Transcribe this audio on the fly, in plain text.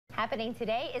Happening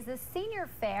today is the Senior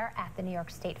Fair at the New York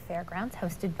State Fairgrounds,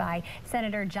 hosted by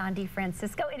Senator John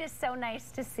DeFrancisco. It is so nice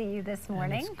to see you this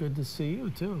morning. And it's good to see you,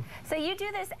 too. So you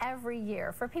do this every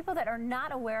year. For people that are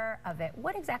not aware of it,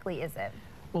 what exactly is it?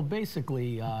 Well,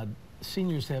 basically,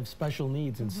 seniors have special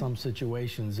needs in some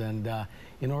situations, and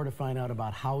in order to find out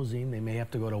about housing, they may have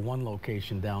to go to one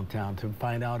location downtown. To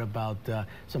find out about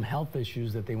some health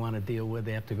issues that they want to deal with,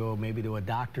 they have to go maybe to a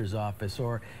doctor's office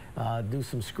or do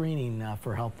some screening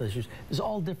for health issues. There's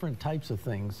all different types of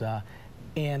things.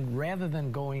 And rather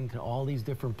than going to all these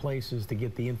different places to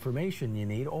get the information you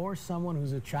need, or someone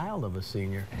who's a child of a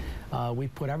senior, we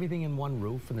put everything in one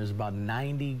roof, and there's about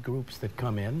 90 groups that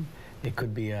come in. It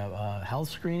could be a health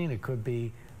screening, it could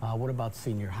be what about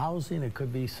senior housing, it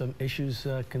could be some issues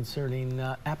concerning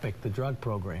EPIC, the drug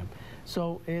program.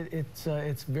 So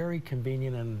it's very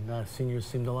convenient, and seniors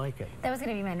seem to like it. That was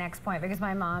going to be my next point, because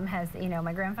my mom has, you know,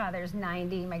 my grandfather's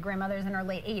 90, my grandmother's in her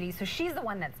late 80s, so she's the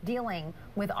one that's dealing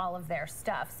with all of their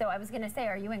stuff. So I was going to say,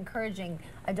 are you encouraging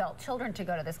adult children to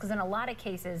go to this? Because in a lot of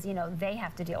cases, you know, they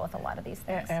have to deal with a lot of these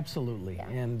things. Absolutely, yeah.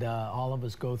 And all of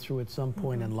us go through at some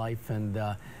point in life, and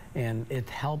it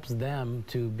helps them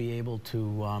to be able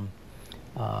to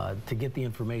get the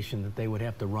information that they would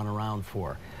have to run around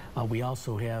for. We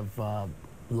also have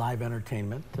live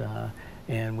entertainment,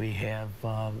 and we have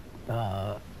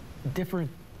different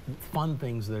fun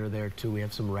things that are there too. We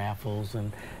have some raffles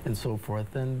and so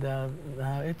forth, and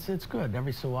it's good.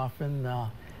 Every so often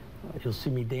you'll see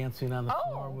me dancing on the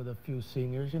floor with a few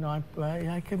seniors. You know,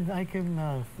 I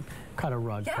can cut a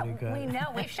rug pretty good. We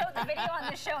know. We've showed the video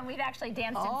on the show, and we've actually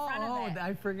danced in front of it. Oh,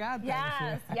 I forgot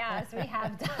that. Yes, we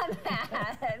have done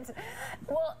that.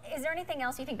 Well, is there anything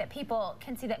else you think that people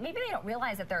can see that maybe they don't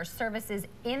realize that there are services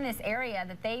in this area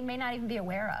that they may not even be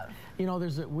aware of? You know,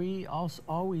 we also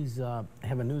always have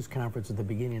a news conference at the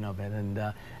beginning of it,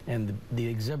 and the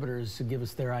exhibitors give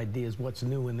us their ideas, what's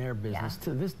new in their business.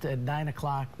 At 9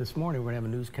 o'clock this morning, we're going to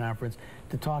have a news conference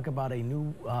to talk about a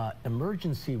new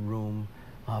emergency room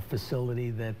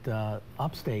facility that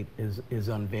Upstate is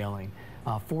unveiling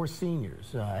for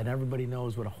seniors. And everybody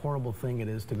knows what a horrible thing it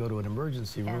is to go to an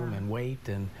emergency room and wait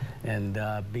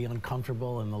and be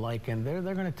uncomfortable and the like. And they're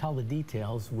going to tell the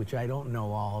details, which I don't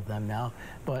know all of them now,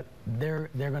 but they're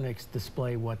going to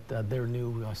display what their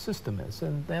new system is,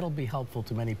 and that'll be helpful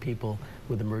to many people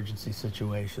with emergency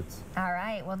situations. All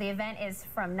right. Well, the event is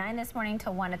from 9 this morning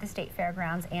till 1 at the State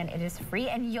Fairgrounds, and it is free,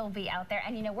 and you'll be out there.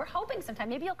 And, you know, we're hoping sometime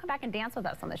maybe you'll come back and dance with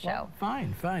us on the show. Well,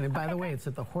 fine. And by the way, it's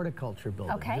at the Horticulture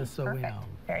Building, just so we know.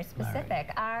 Very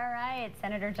specific. All right.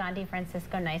 Senator John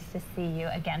DeFrancisco, nice to see you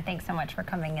again. Thanks so much for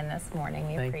coming in this morning.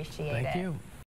 We appreciate it. Thank you.